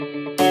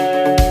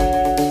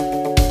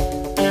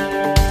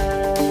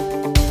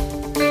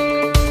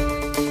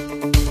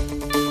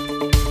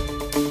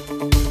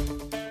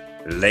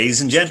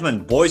Ladies and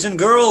gentlemen, boys and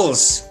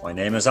girls, my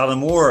name is Alan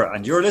Moore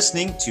and you're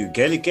listening to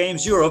Gaelic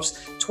Games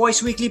Europe's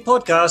twice weekly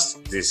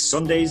podcast, This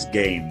Sunday's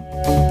Game.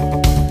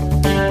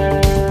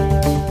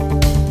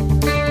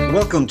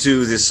 Welcome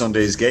to This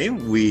Sunday's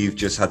Game. We've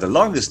just had the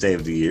longest day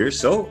of the year,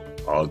 so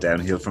all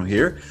downhill from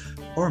here,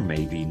 or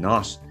maybe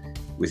not.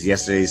 With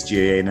yesterday's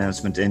GAA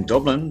announcement in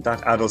Dublin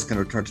that adults can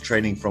return to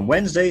training from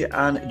Wednesday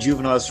and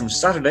juveniles from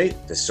Saturday,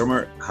 the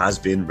summer has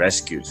been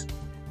rescued.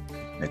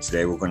 Now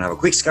today we're going to have a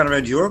quick scan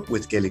around Europe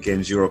with Gaelic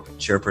Games Europe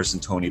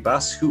chairperson Tony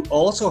Bass, who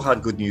also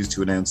had good news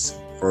to announce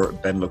for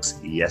Benelux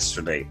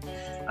yesterday.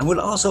 And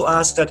we'll also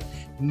ask that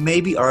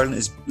maybe Ireland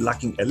is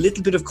lacking a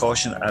little bit of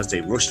caution as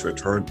they rush to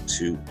return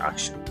to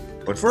action.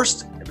 But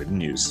first, a bit of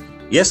news.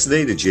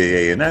 Yesterday the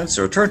GAA announced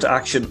a return to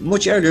action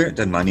much earlier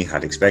than many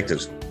had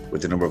expected.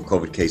 With the number of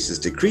COVID cases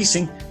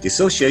decreasing, the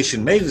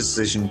association made a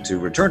decision to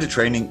return to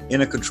training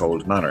in a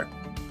controlled manner.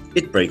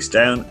 It breaks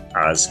down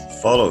as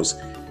follows.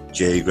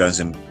 GAA grounds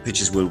and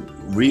pitches will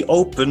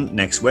reopen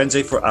next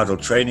Wednesday for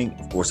adult training.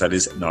 Of course, that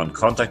is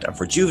non-contact, and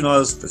for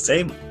juveniles, the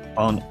same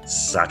on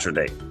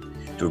Saturday.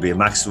 There will be a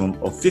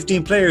maximum of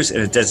 15 players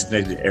in a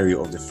designated area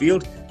of the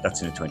field,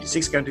 that's in the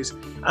 26 counties,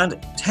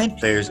 and 10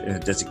 players in a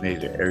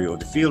designated area of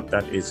the field,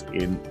 that is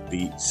in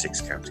the 6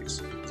 counties.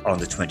 On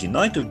the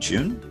 29th of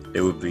June,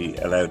 they will be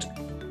allowed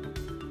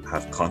to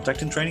have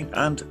contact in training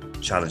and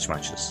challenge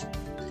matches.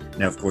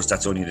 Now, of course,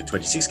 that's only in the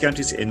 26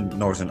 counties in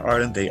Northern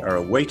Ireland. They are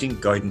awaiting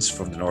guidance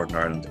from the Northern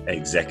Ireland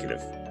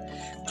Executive.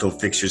 Club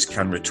fixtures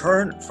can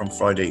return from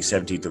Friday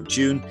 17th of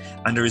June,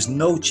 and there is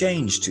no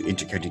change to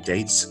intercounty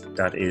dates.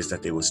 That is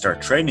that they will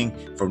start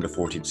training from the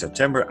 14th of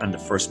September, and the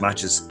first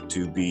matches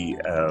to be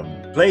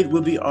played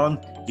will be on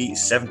the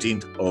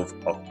 17th of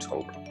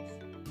October.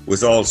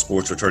 With all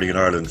sports returning in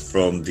Ireland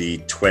from the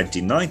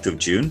 29th of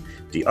June,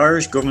 the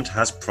Irish government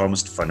has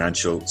promised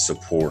financial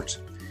support.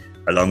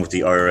 Along with the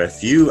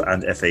IRFU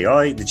and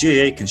FAI, the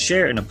GAA can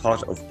share in a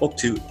pot of up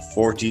to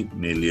 €40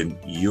 million.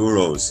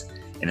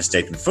 In a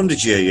statement from the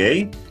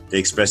GAA, they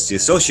expressed the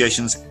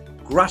association's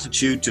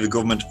gratitude to the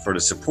government for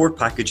the support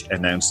package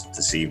announced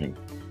this evening.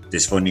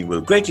 This funding will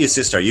greatly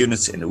assist our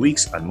units in the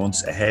weeks and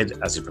months ahead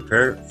as they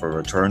prepare for a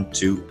return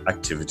to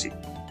activity.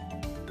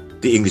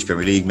 The English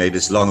Premier League made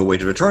its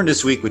long-awaited return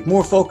this week with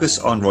more focus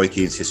on Roy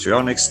Keane's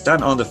histrionics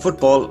than on the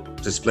football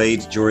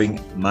displayed during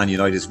Man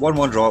United's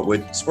 1-1 draw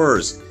with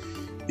Spurs.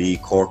 The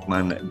Cork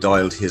man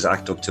dialed his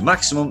act up to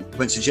maximum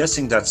when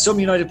suggesting that some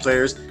United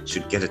players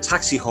should get a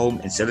taxi home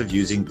instead of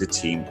using the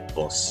team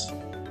bus.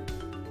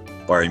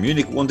 Bayern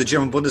Munich won the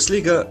German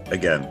Bundesliga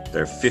again,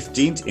 their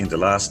 15th in the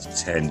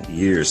last 10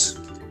 years.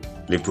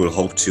 Liverpool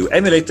hope to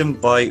emulate them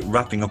by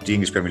wrapping up the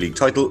English Premier League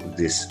title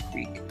this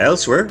week.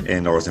 Elsewhere,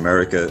 in North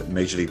America,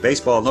 Major League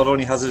Baseball not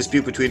only has a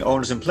dispute between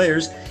owners and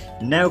players,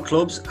 now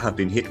clubs have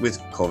been hit with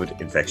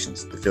COVID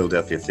infections. The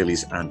Philadelphia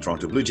Phillies and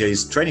Toronto Blue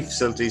Jays training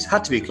facilities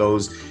had to be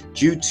closed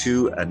due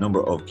to a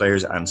number of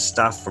players and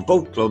staff for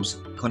both clubs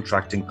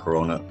contracting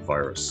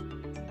coronavirus.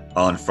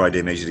 On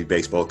Friday, Major League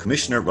Baseball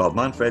Commissioner Rob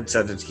Manfred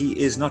said that he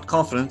is not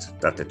confident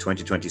that the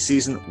 2020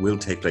 season will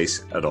take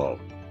place at all.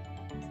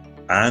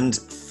 And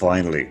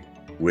finally,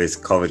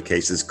 with COVID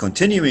cases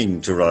continuing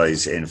to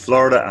rise in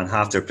Florida and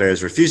half their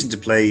players refusing to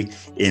play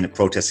in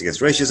protest against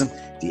racism,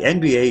 the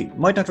NBA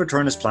might not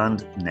return as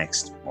planned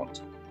next month.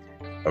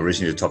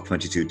 Originally, the top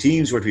 22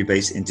 teams were to be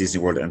based in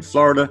Disney World in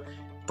Florida,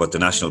 but the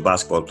National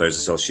Basketball Players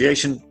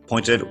Association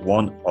pointed out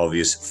one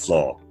obvious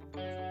flaw: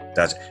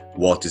 that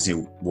Walt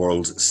Disney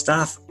World's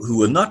staff, who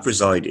will not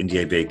reside in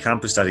the NBA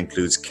campus, that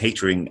includes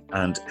catering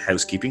and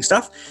housekeeping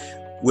staff,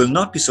 will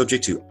not be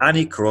subject to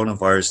any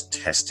coronavirus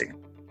testing.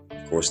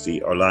 Of course,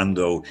 the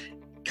Orlando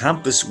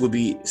campus will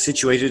be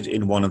situated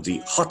in one of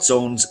the hot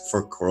zones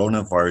for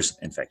coronavirus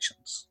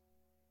infections.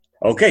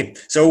 Okay,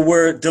 so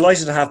we're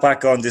delighted to have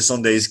back on this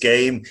Sunday's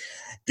game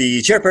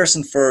the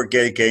chairperson for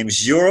Gaelic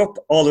Games Europe,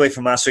 all the way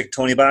from Maastricht,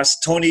 Tony Bass.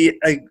 Tony,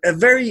 a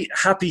very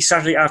happy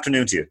Saturday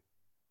afternoon to you.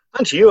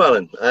 And to you,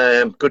 Alan.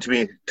 Good to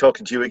be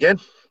talking to you again.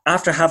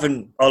 After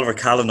having Oliver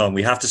Callan on,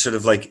 we have to sort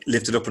of like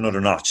lift it up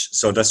another notch.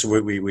 So that's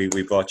why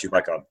we brought you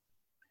back on.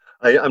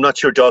 I'm not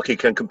sure Dalkey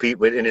can compete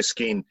with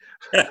Inniskeen.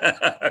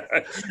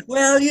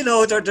 Well, you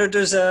know,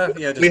 there's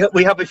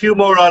we have a few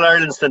more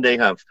All-Irelands than they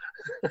have.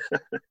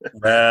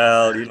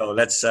 Well, you know,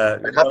 let's...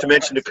 I'd have to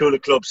mention the Cooler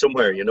Club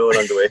somewhere, you know,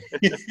 along the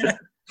way.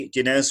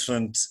 The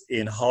announcement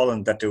in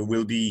Holland that there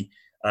will be,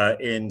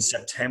 in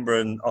September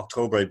and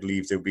October, I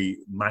believe, there'll be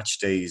match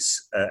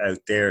days out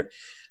there.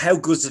 How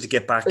good is it to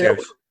get back out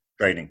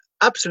training?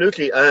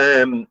 Absolutely.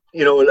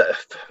 You know,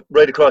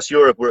 right across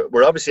Europe,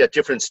 we're obviously at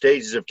different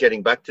stages of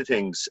getting back to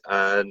things.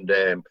 And,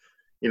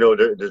 you know,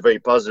 there's very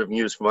positive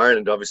news from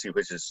Ireland, obviously,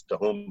 which is the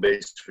home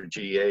base for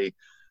GAA.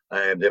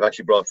 They've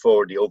actually brought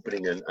forward the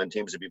opening and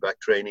teams will be back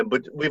training.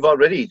 But we've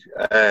already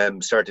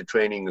started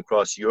training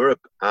across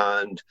Europe.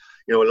 And,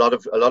 you know,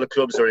 a lot of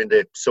clubs are in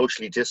the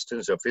socially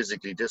distanced or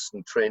physically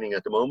distant training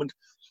at the moment.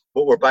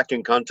 But we're back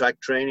in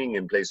contact training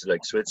in places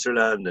like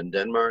Switzerland and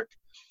Denmark.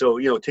 So,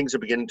 you know, things are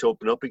beginning to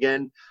open up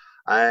again.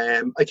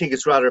 I think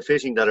it's rather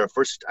fitting that our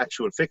first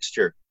actual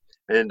fixture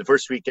And the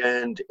first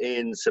weekend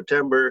in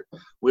September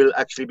will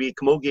actually be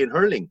camogie and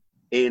hurling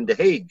in The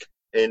Hague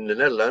in the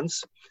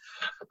Netherlands.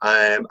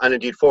 And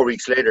indeed, 4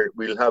 weeks later,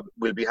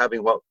 we'll be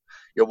having what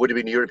would have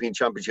been the European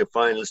Championship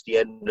finals, the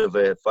end of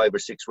 5 or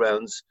 6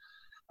 rounds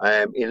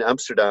in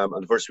Amsterdam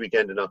on the first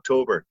weekend in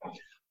October.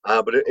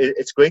 But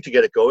it's great to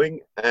get it going.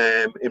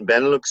 In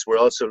Benelux, we're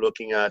also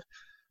looking at,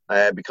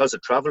 because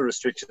of travel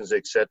restrictions,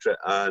 etc.,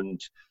 and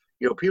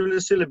people are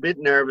still a bit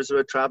nervous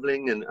about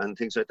traveling and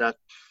things like that.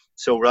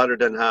 So rather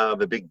than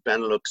have a big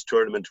Benelux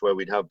tournament where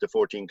we'd have the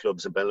 14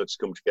 clubs in Benelux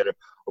come together,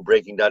 we're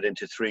breaking that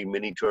into 3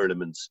 mini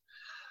tournaments.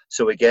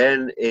 So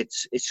again,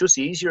 it's just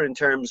easier in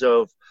terms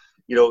of,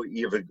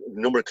 you have a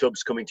number of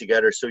clubs coming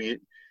together. So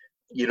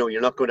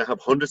you're not going to have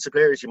hundreds of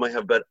players. You might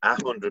have about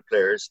 100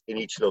 players in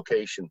each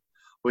location,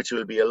 which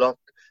will be a lot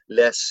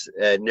less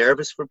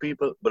nervous for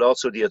people, but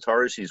also the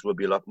authorities will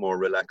be a lot more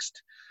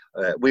relaxed.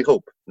 We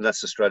hope, and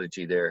that's the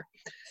strategy there.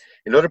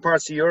 In other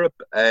parts of Europe,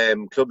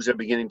 clubs are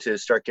beginning to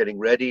start getting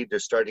ready. They're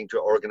starting to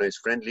organise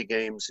friendly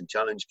games and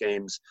challenge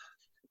games.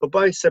 But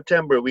by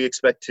September, we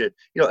expect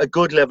a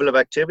good level of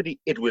activity.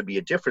 It will be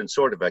a different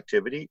sort of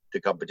activity.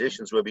 The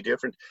competitions will be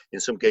different.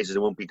 In some cases,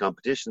 it won't be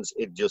competitions.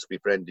 It'll just be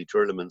friendly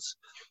tournaments.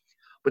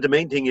 But the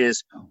main thing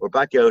is we're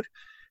back out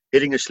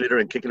hitting a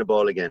schlitter and kicking a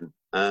ball again.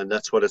 And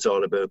that's what it's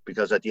all about,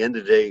 because at the end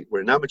of the day,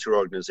 we're an amateur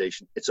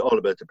organisation. It's all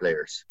about the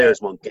players.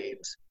 Players want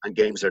games, and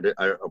games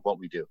are what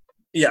we do.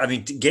 Yeah, I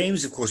mean,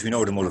 games, of course, we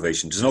know the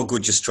motivation. There's no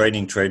good just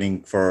training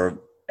for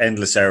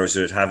endless hours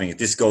without having it.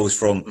 This goes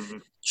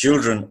from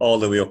children all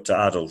the way up to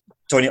adults.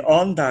 Tony,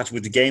 on that,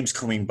 with the games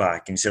coming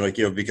back, and say,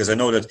 because I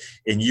know that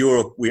in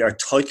Europe, we are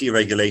tightly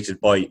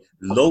regulated by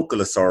local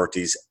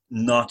authorities,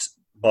 not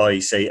by,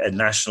 say, a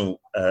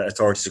national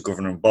authorities or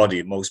governing body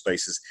in most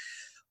places.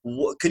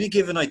 Can you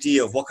give an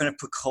idea of what kind of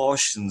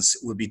precautions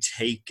will be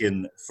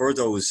taken for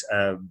those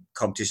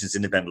competitions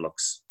in the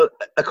Benelux?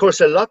 Of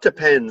course, a lot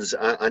depends,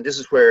 and this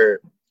is where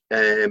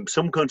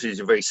some countries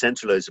have a very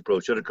centralised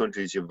approach, other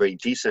countries have a very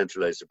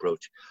decentralised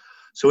approach.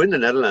 So in the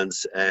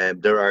Netherlands,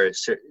 there are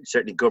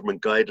certainly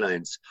government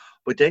guidelines,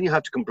 but then you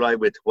have to comply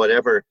with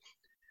whatever.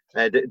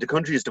 The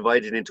country is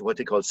divided into what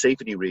they call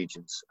safety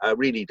regions.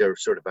 Really, they're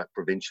sort of at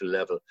provincial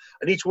level,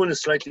 and each one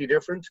is slightly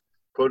different.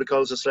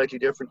 Protocols are slightly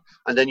different,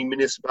 and then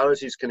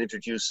municipalities can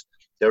introduce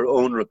their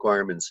own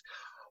requirements.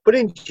 But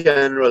in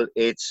general,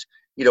 it's,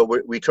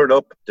 we turn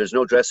up, there's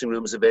no dressing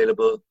rooms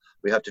available,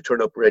 we have to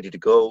turn up ready to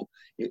go.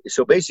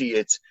 So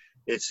basically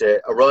it's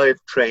arrive,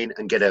 train,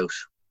 and get out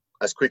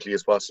as quickly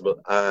as possible,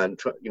 and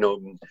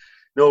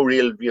no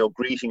real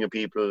greeting of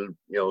people,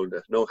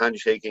 no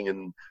handshaking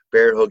and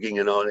bear hugging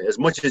and all, as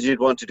much as you'd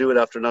want to do it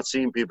after not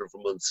seeing people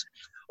for months,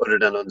 other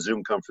than on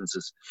Zoom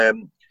conferences.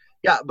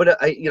 Yeah, but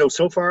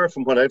so far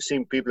from what I've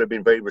seen, people have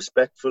been very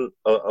respectful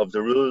of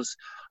the rules.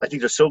 I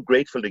think they're so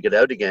grateful to get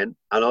out again,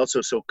 and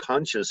also so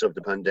conscious of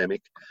the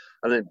pandemic.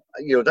 And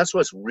that's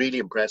what's really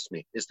impressed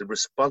me, is the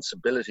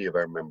responsibility of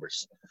our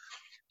members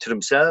to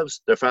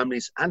themselves, their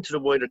families, and to the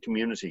wider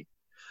community.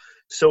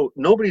 So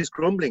nobody's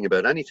grumbling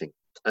about anything.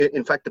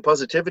 In fact, the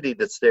positivity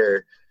that's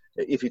there,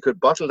 if you could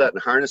bottle that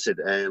and harness it,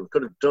 we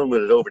could have done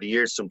with it over the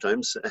years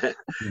sometimes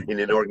in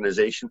an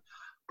organisation.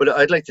 But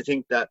I'd like to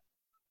think that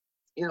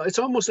it's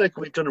almost like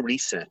we've done a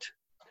reset.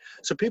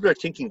 So people are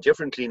thinking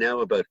differently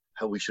now about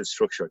how we should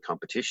structure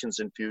competitions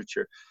in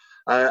future.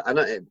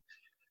 In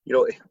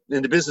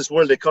the business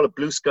world, they call it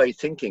blue sky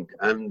thinking.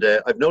 And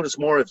I've noticed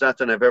more of that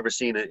than I've ever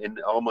seen in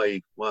all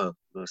my,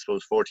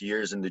 40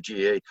 years in the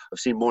GAA. I've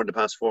seen more in the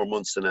past 4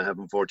 months than I have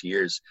in 40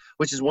 years,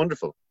 which is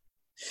wonderful.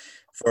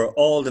 For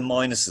all the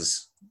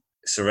minuses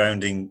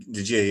surrounding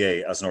the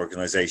GAA as an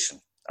organisation,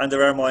 and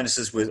there are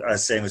minuses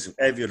same as with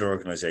every other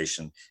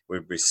organisation,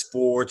 whether it be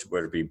sport,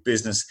 whether it be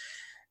business.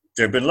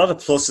 There have been a lot of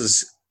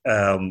pluses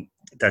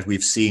that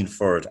we've seen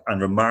for it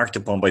and remarked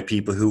upon by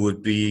people who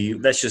would be,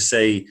 let's just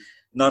say,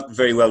 not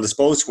very well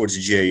disposed towards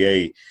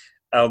the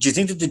GAA. Do you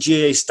think that the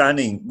GAA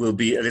standing will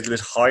be a little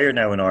bit higher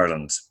now in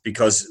Ireland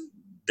because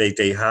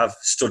they have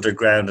stood their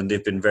ground and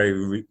they've been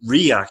very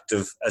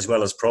reactive as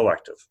well as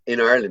proactive?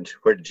 In Ireland,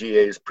 where the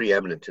GAA is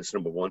preeminent, it's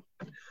number one.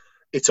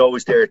 It's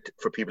always there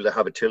for people to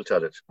have a tilt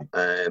at it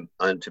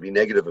and to be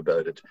negative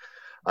about it.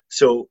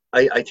 So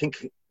I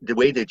think the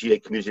way the GAA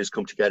community has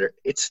come together,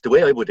 it's the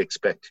way I would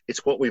expect.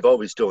 It's what we've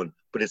always done,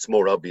 but it's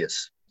more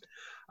obvious.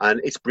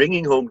 And it's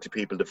bringing home to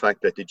people the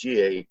fact that the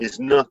GAA is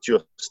not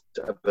just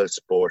about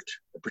sport,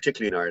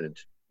 particularly in Ireland.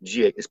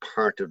 The GAA is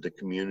part of the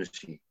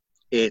community.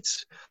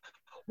 It's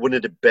one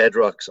of the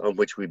bedrocks on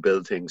which we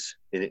build things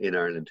in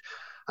Ireland.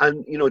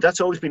 And,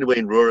 that's always been the way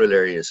in rural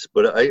areas.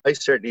 But I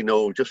certainly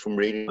know, just from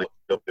reading,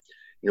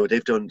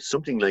 they've done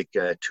something like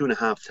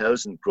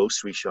 2,500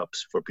 grocery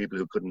shops for people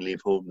who couldn't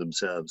leave home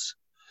themselves.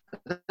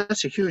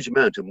 That's a huge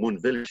amount in one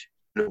village.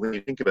 When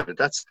you think about it,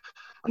 that's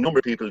a number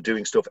of people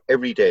doing stuff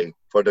every day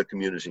for their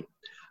community.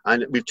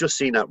 And we've just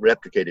seen that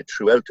replicated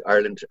throughout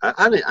Ireland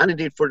and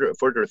indeed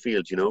further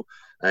afield,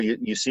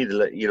 You see,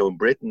 in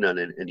Britain and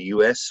in the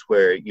US,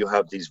 where you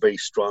have these very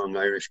strong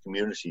Irish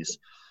communities.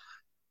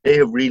 they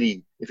have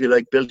really, if you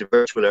like, built a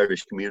virtual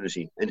Irish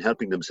community in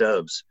helping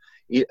themselves,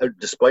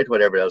 despite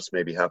whatever else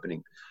may be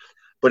happening.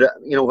 But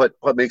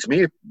what makes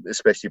me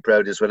especially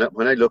proud is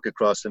when I look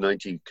across the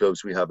 90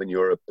 clubs we have in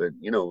Europe, and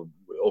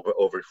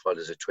over what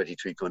is it,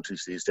 23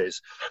 countries these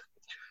days.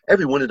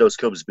 Every one of those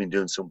clubs has been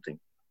doing something,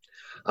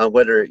 and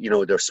whether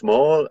they're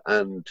small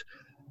and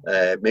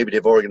maybe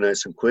they've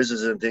organised some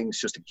quizzes and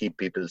things just to keep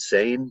people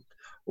sane,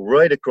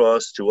 right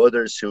across to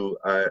others who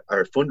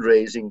are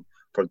fundraising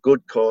for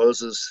good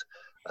causes,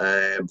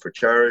 for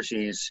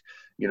charities.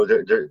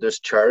 There's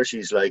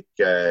charities like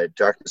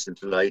Darkness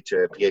into Light,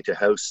 Pieta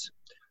House,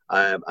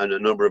 and a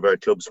number of our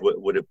clubs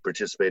would have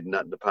participated in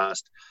that in the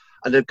past.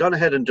 And they've gone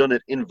ahead and done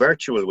it in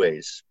virtual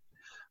ways.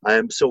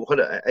 So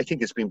what I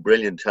think has been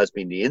brilliant has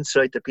been the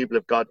insight that people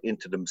have got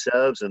into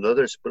themselves and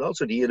others, but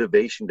also the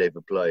innovation they've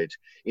applied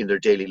in their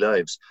daily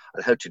lives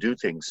and how to do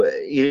things.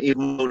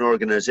 Even an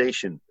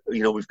organisation,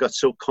 we've got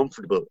so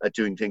comfortable at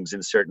doing things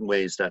in certain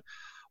ways that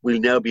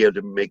we'll now be able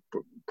to make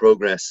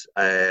progress.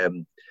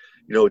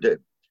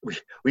 We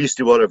used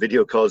to do all our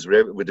video calls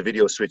with the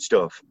video switched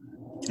off.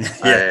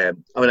 Yeah.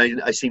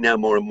 I see now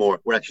more and more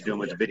we're actually doing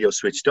with the video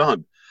switched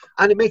on,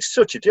 and it makes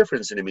such a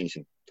difference in a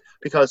meeting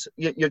because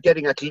you're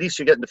getting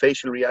the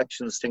facial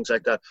reactions, things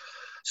like that.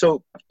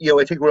 So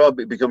I think we're all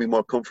becoming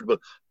more comfortable.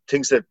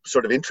 Things that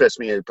sort of interest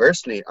me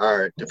personally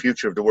are the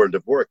future of the world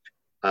of work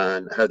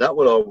and how that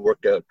will all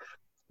work out,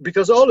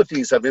 because all of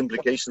these have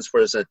implications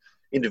for us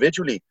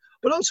individually,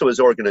 but also as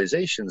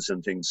organizations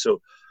and things.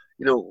 So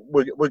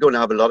we're going to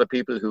have a lot of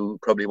people who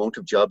probably won't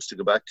have jobs to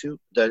go back to.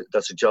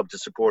 That's a job to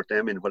support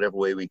them in whatever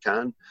way we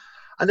can.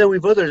 And then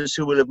we've others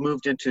who will have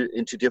moved into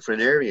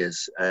different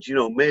areas.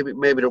 Maybe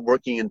they're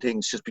working in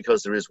things just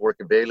because there is work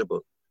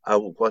available.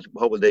 What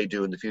will they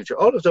do in the future?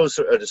 All of those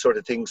are the sort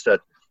of things that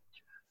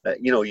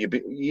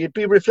you'd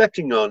be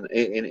reflecting on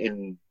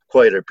in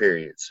quieter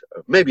periods.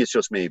 Maybe it's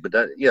just me, but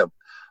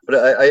But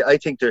I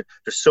think there's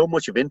so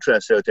much of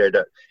interest out there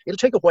that it'll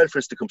take a while for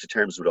us to come to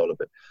terms with all of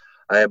it.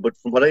 But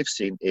from what I've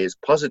seen is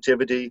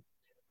positivity,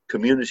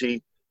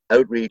 community,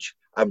 outreach,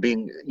 and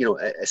being,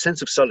 a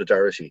sense of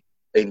solidarity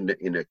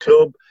in a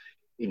club,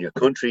 in your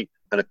country,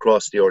 and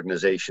across the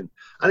organisation,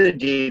 and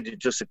indeed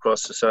just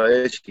across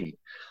society.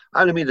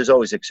 And I mean, there's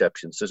always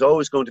exceptions. There's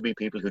always going to be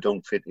people who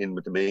don't fit in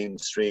with the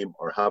mainstream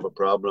or have a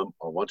problem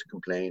or want to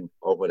complain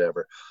or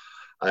whatever.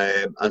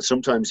 And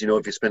sometimes,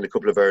 if you spend a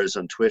couple of hours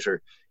on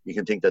Twitter, you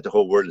can think that the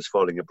whole world is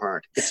falling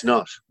apart. It's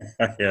not.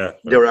 Yeah.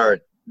 There are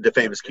the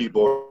famous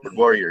keyboard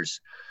warriors.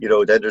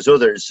 Then there's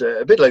others,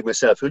 a bit like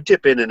myself, who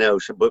dip in and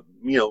out. But,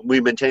 we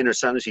maintain our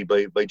sanity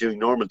by doing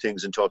normal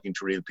things and talking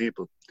to real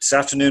people. This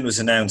afternoon was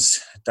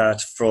announced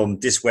that from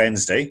this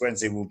Wednesday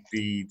will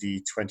be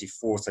the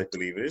 24th, I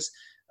believe it is,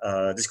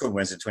 this coming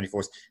Wednesday,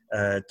 24th,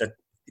 that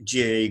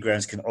GAA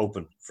grounds can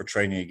open for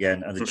training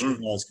again, and the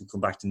juveniles can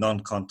come back to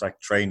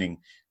non-contact training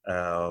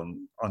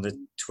on the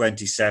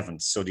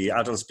 27th. So the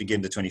adults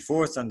begin the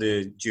 24th and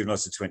the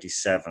juveniles the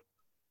 27th.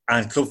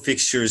 And club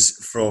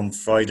fixtures from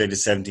Friday the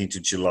 17th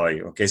of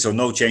July. Okay, so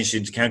no change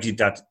into county.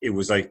 That it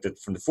was like that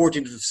from the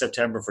 14th of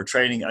September for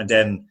training, and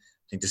then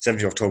I think the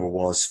 17th of October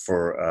was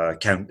for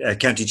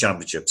county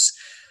championships.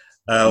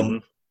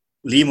 Liam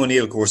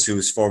O'Neill, of course,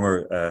 who's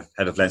former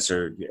head of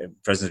Leinster,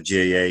 president of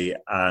GAA,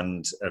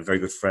 and a very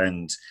good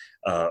friend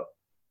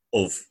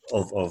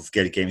of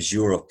Gaelic Games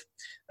Europe.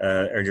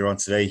 Earlier on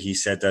today, he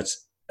said that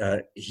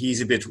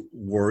he's a bit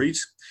worried.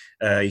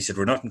 He said,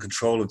 we're not in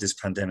control of this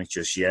pandemic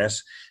just yet.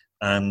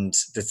 And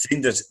the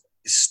thing that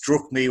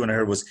struck me when I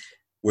heard was,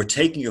 we're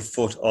taking a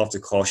foot off the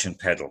caution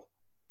pedal.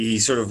 He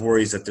sort of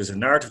worries that there's a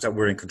narrative that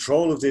we're in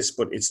control of this,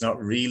 but it's not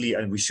really,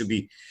 and we should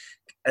be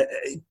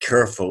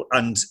careful.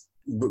 And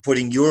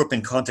putting Europe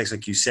in context,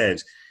 like you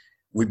said,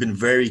 we've been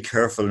very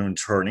careful in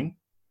returning,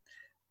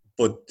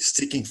 but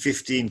sticking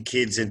 15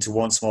 kids into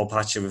one small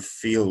patch of a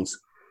field,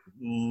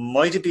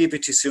 might it be a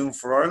bit too soon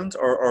for Ireland,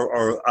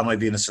 or am I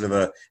being a sort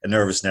of a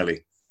nervous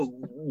Nelly?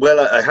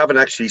 Well, I haven't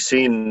actually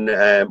seen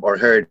or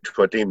heard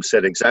what Liam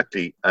said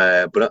exactly,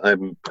 but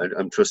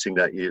I'm trusting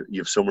that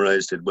you've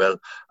summarised it well,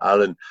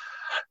 Alan.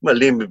 Well,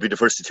 Liam would be the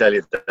first to tell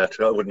you that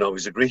I wouldn't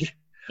always agree.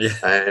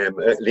 Yeah.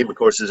 Liam, of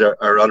course, is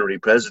our honorary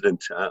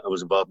president. I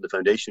was involved in the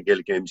foundation of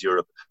Gaelic Games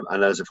Europe,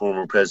 and as a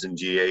former president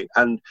of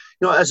GAA, and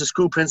as a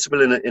school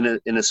principal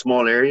in a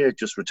small area,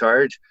 just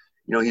retired.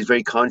 He's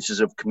very conscious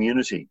of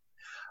community.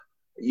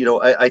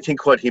 I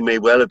think what he may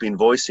well have been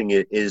voicing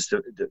is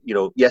that,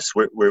 yes,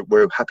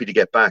 we're happy to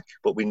get back,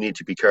 but we need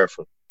to be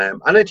careful.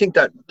 And I think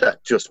that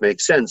just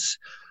makes sense.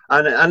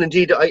 And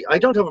indeed, I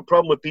don't have a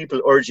problem with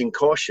people urging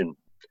caution,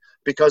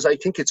 because I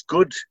think it's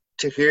good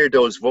to hear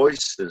those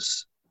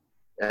voices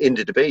in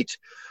the debate.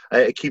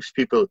 It keeps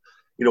people,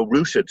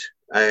 rooted.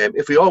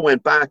 If we all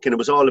went back and it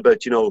was all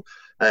about,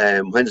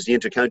 when's the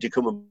inter-county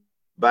coming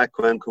back,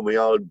 when can we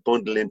all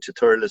bundle into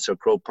Thurles or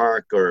Croke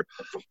Park or,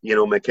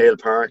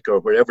 McHale Park or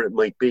wherever it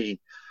might be,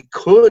 we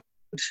could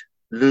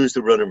lose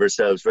the run of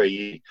ourselves very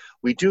easily.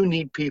 We do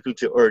need people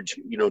to urge,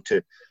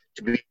 to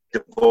be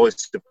the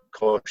voice of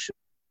caution.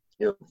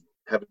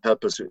 heaven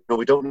help us.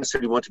 We don't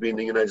necessarily want to be in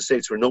the United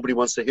States where nobody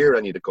wants to hear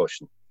any of the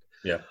caution.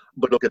 Yeah.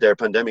 But look at their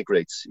pandemic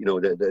rates.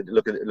 Look at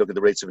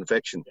the rates of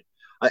infection.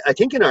 I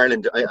think in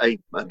Ireland, I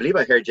believe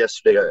I heard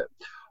yesterday,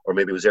 or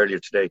maybe it was earlier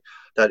today,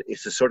 that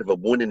it's a sort of a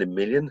 1 in a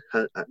million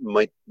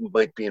might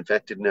be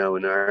infected now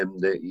in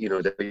Ireland. There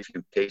are very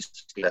few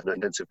cases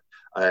intensive,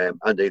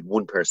 and they had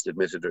one person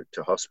admitted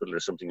to hospital or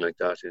something like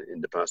that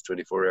in the past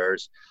 24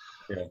 hours.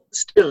 Yeah.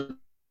 Still,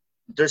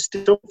 there's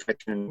still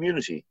infection in the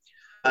community,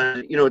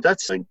 and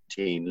that's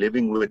 19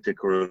 living with the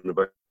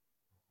coronavirus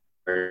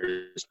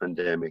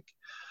pandemic.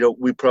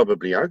 We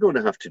probably are going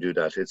to have to do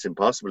that. It's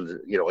impossible.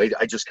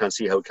 I just can't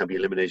see how it can be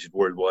eliminated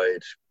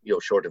worldwide,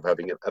 short of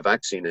having a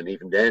vaccine. And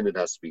even then it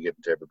has to be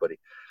given to everybody.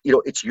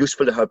 It's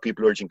useful to have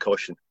people urging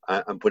caution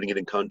and putting it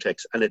in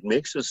context. And it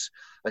makes us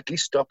at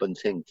least stop and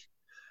think.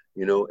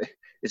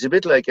 It's a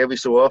bit like every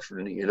so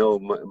often,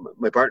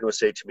 my partner will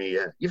say to me,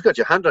 you've got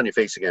your hand on your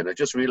face again. I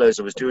just realized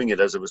I was doing it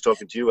as I was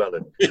talking to you,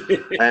 Alan.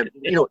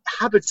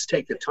 Habits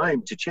take the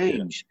time to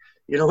change.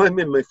 I'm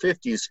in my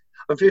 50s.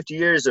 I'm 50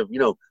 years of,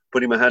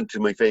 putting my hand to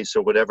my face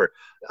or whatever.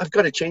 I've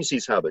got to change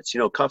these habits,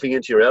 coughing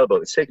into your elbow.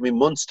 It's taken me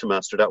months to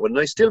master that one, and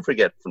I still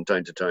forget from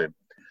time to time.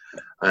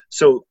 I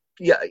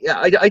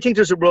think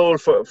there's a role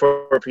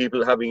for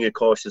people having a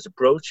cautious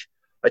approach.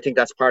 I think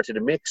that's part of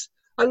the mix.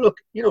 And look,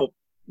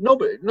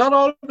 not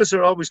all of us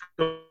are always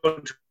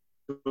going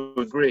to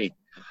agree.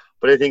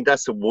 But I think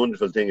that's the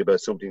wonderful thing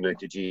about something like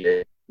the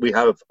GAA. We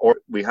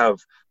have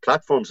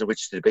platforms in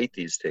which to debate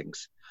these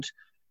things.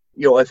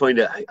 I find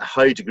a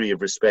high degree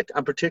of respect,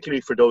 and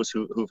particularly for those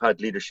who've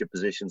had leadership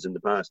positions in the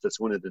past.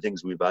 That's one of the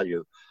things we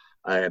value.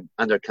 And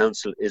their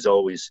counsel is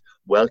always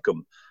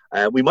welcome.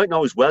 We might not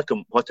always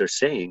welcome what they're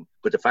saying,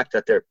 but the fact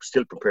that they're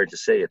still prepared to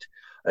say it.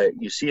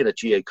 You see it at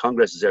GAA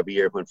congresses every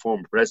year when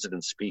former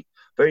presidents speak.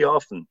 Very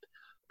often,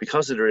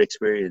 because of their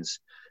experience,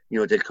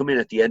 they'll come in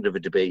at the end of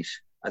a debate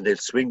and they'll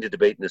swing the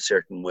debate in a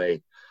certain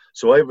way.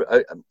 So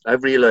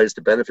I've realized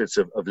the benefits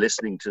of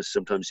listening to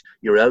sometimes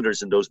your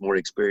elders and those more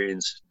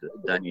experienced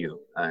than you.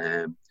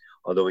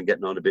 Although I'm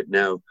getting on a bit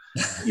now,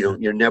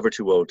 you're never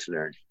too old to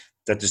learn.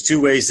 That there's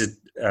two ways that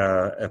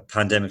a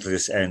pandemic like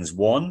this ends.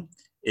 One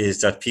is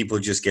that people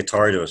just get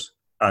tired of it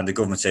and the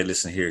government say,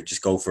 listen here,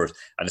 just go for it.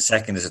 And the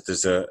second is that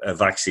there's a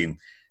vaccine.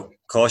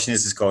 Caution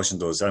is as caution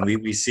does. And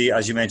we see,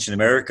 as you mentioned,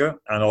 America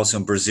and also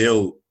in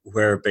Brazil,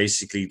 where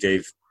basically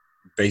they've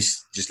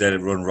just let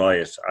it run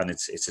riot, and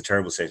it's a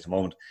terrible state at the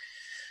moment.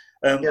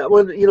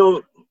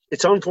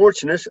 It's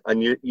unfortunate,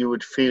 and you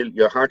would feel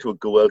your heart would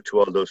go out to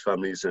all those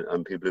families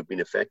and people who've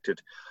been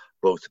affected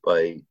both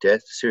by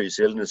death, serious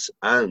illness,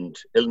 and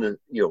illness,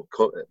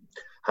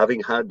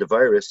 having had the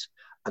virus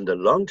and the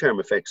long-term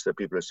effects that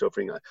people are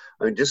suffering.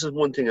 I mean, this is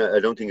one thing I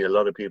don't think a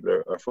lot of people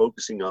are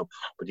focusing on,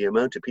 but the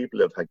amount of people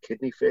who have had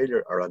kidney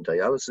failure, are on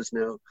dialysis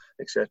now,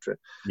 etc.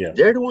 Yeah.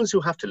 They're the ones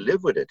who have to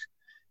live with it.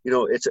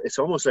 It's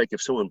almost like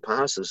if someone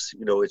passes,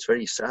 it's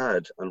very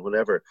sad and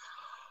whatever.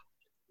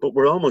 But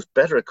we're almost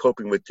better at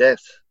coping with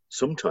death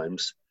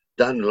sometimes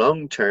than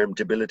long-term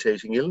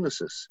debilitating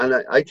illnesses.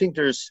 And I think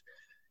there's,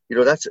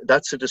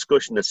 that's a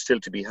discussion that's still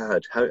to be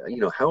had.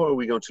 How are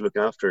we going to look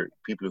after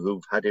people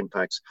who've had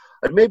impacts,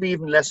 and maybe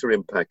even lesser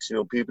impacts?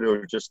 People who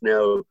are just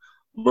now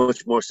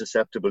much more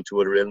susceptible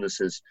to other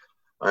illnesses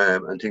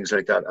and things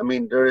like that. I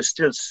mean, there is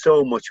still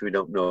so much we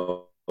don't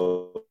know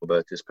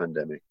about this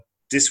pandemic.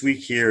 This week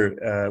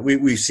here,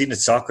 we've seen that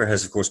soccer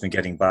has, of course, been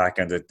getting back,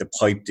 and the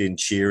piped-in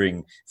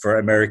cheering for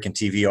American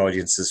TV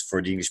audiences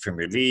for the English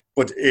Premier League.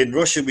 But in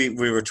Russia, we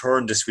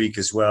returned this week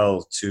as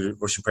well to the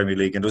Russian Premier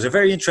League. And there was a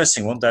very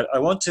interesting one that I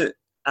want to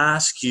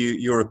ask you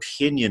your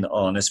opinion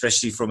on,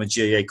 especially from a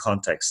GAA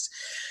context.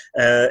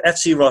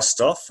 FC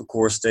Rostov, of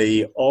course,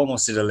 they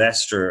almost did a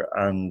Leicester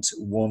and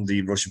won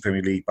the Russian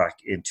Premier League back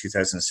in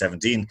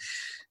 2017.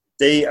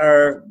 They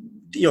are,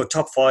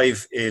 top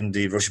 5 in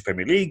the Russian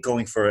Premier League,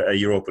 going for a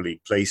Europa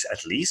League place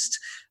at least.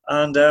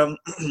 And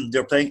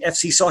they're playing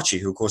FC Sochi,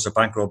 who, of course, are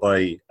bankrolled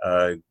by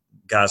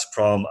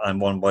Gazprom and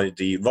won by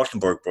the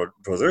Rottenberg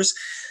brothers.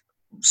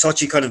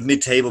 Sochi kind of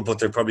mid-table, but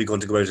they're probably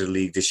going to go out of the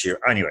league this year.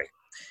 Anyway,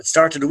 at the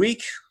start of the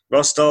week,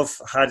 Rostov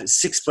had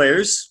 6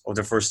 players of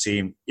their first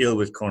team ill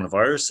with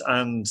coronavirus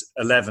and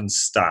 11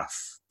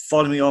 staff.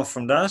 Following on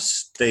from that,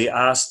 they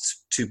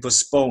asked to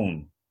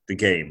postpone the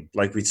game,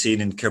 like we'd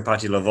seen in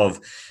Karpaty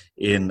Lvov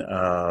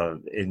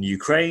in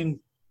Ukraine.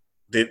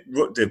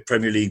 The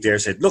Premier League there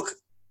said, look,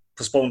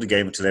 postpone the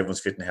game until everyone's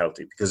fit and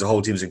healthy because the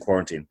whole team's in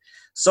quarantine.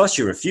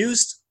 Sochi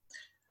refused,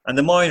 and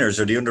the minors,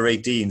 or the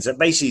under-18s,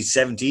 basically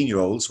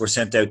 17-year-olds, were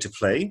sent out to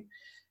play,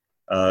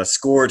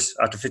 scored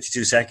after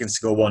 52 seconds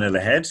to go 1-0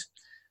 ahead.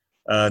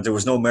 There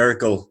was no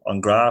miracle on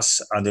grass,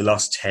 and they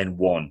lost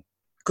 10-1.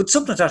 Could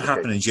something like that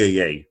happen in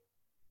GAA?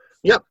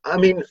 Yeah, I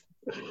mean,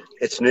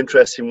 it's an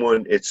interesting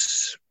one.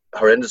 It's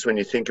horrendous when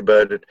you think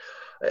about it.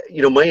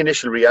 My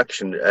initial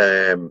reaction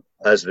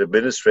as an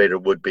administrator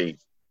would be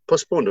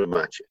postpone the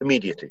match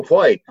immediately.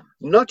 Why?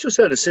 Not just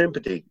out of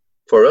sympathy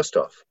for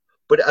Rostov,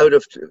 but out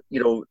of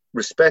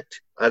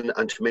respect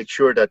and to make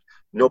sure that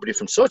nobody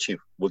from Sochi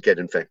will get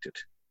infected.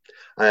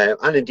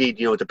 And indeed,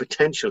 the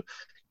potential,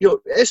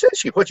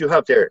 essentially what you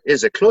have there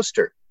is a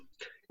cluster.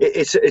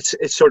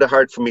 It's sort of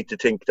hard for me to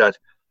think that,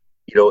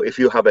 if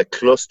you have a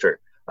cluster,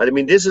 and I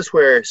mean, this is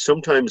where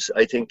sometimes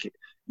I think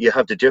you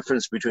have the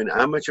difference between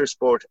amateur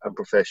sport and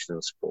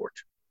professional sport.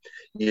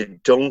 You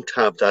don't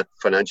have that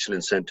financial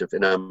incentive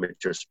in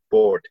amateur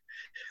sport.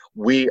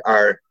 We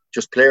are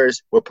just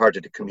players. We're part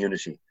of the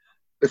community.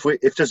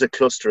 If there's a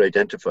cluster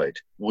identified,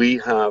 we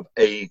have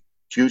a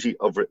duty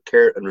of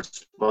care and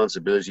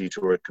responsibility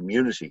to our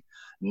community,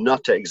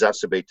 not to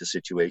exacerbate the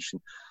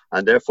situation.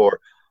 And therefore,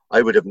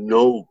 I would have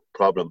no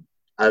problem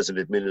as an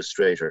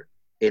administrator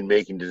in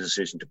making the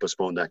decision to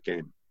postpone that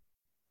game.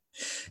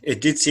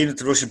 It did seem that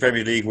the Russian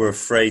Premier League were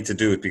afraid to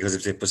do it, because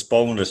if they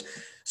postponed it,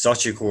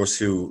 Sochi, of course,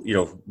 who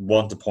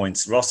want the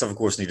points, Rostov, of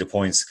course, need the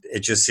points. It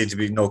just seemed to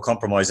be no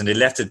compromise, and they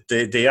left it.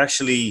 They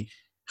actually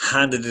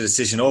handed the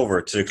decision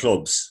over to the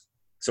clubs.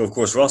 So, of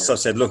course, Rostov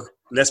said, "Look,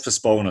 let's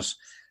postpone it,"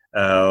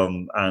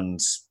 and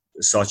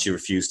Sochi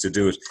refused to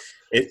do it.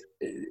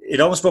 It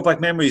almost brought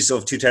back memories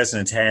of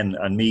 2010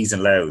 and Meath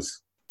and Louth.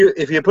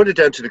 If you put it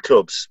down to the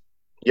clubs,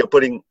 you're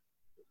putting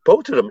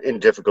both of them in a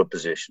difficult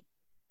position.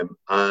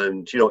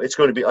 And, it's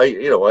going to be,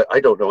 I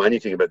don't know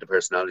anything about the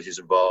personalities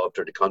involved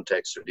or the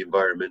context or the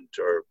environment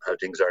or how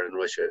things are in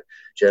Russia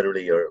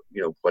generally, or,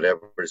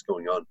 whatever is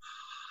going on.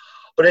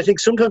 But I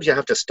think sometimes you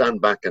have to stand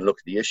back and look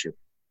at the issue.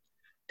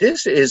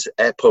 This is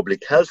a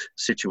public health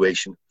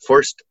situation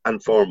first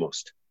and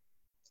foremost.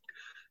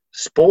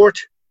 Sport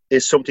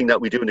is something that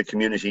we do in the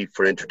community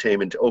for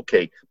entertainment.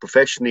 Okay,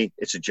 professionally,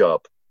 it's a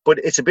job. But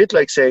it's a bit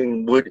like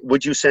saying,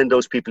 would you send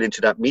those people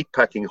into that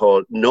meatpacking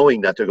hall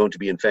knowing that they're going to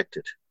be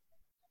infected?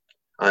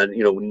 And,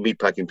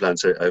 meatpacking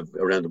plants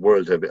around the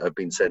world have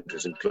been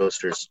centres and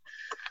clusters.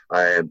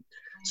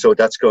 So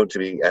that's going to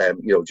be,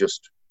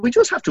 we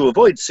just have to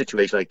avoid a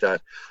situation like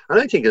that. And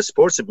I think as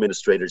sports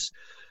administrators,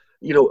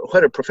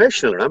 whether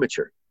professional or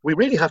amateur, we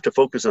really have to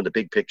focus on the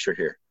big picture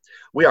here.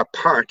 We are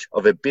part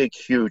of a big,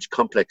 huge,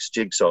 complex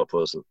jigsaw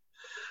puzzle.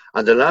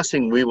 And the last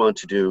thing we want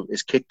to do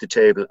is kick the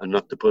table and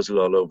knock the puzzle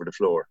all over the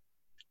floor,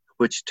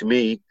 which to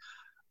me,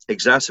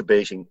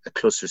 exacerbating a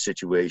cluster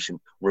situation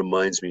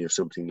reminds me of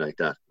something like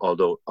that,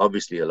 although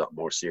obviously a lot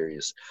more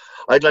serious.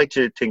 I'd like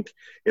to think,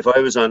 if I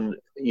was in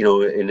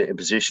a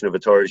position of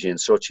authority in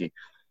Sochi,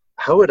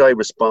 how would I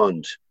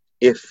respond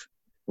if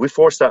we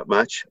forced that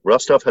match?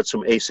 Rostov had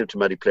some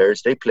asymptomatic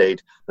players, they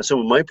played, and some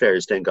of my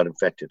players then got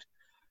infected.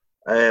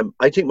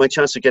 I think my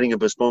chance of getting a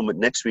postponement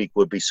next week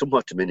would be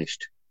somewhat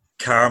diminished.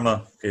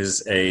 Karma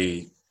is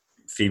a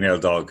female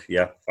dog.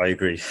 Yeah, I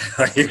agree.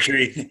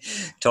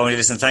 Tony,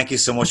 listen, thank you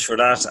so much for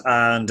that.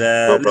 And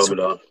no problem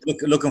at all.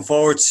 Looking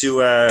forward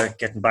to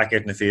getting back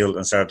out in the field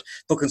and start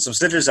booking some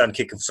slitters and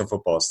kicking some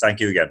footballs.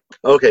 Thank you again.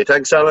 Okay,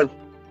 thanks, Alan.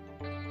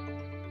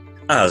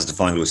 As the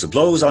final whistle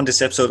blows on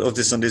this episode of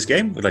This Sunday's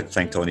Game, we'd like to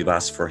thank Tony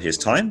Bass for his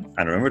time.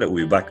 And remember that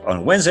we'll be back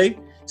on Wednesday.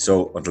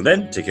 So until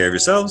then, take care of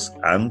yourselves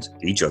and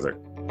each other.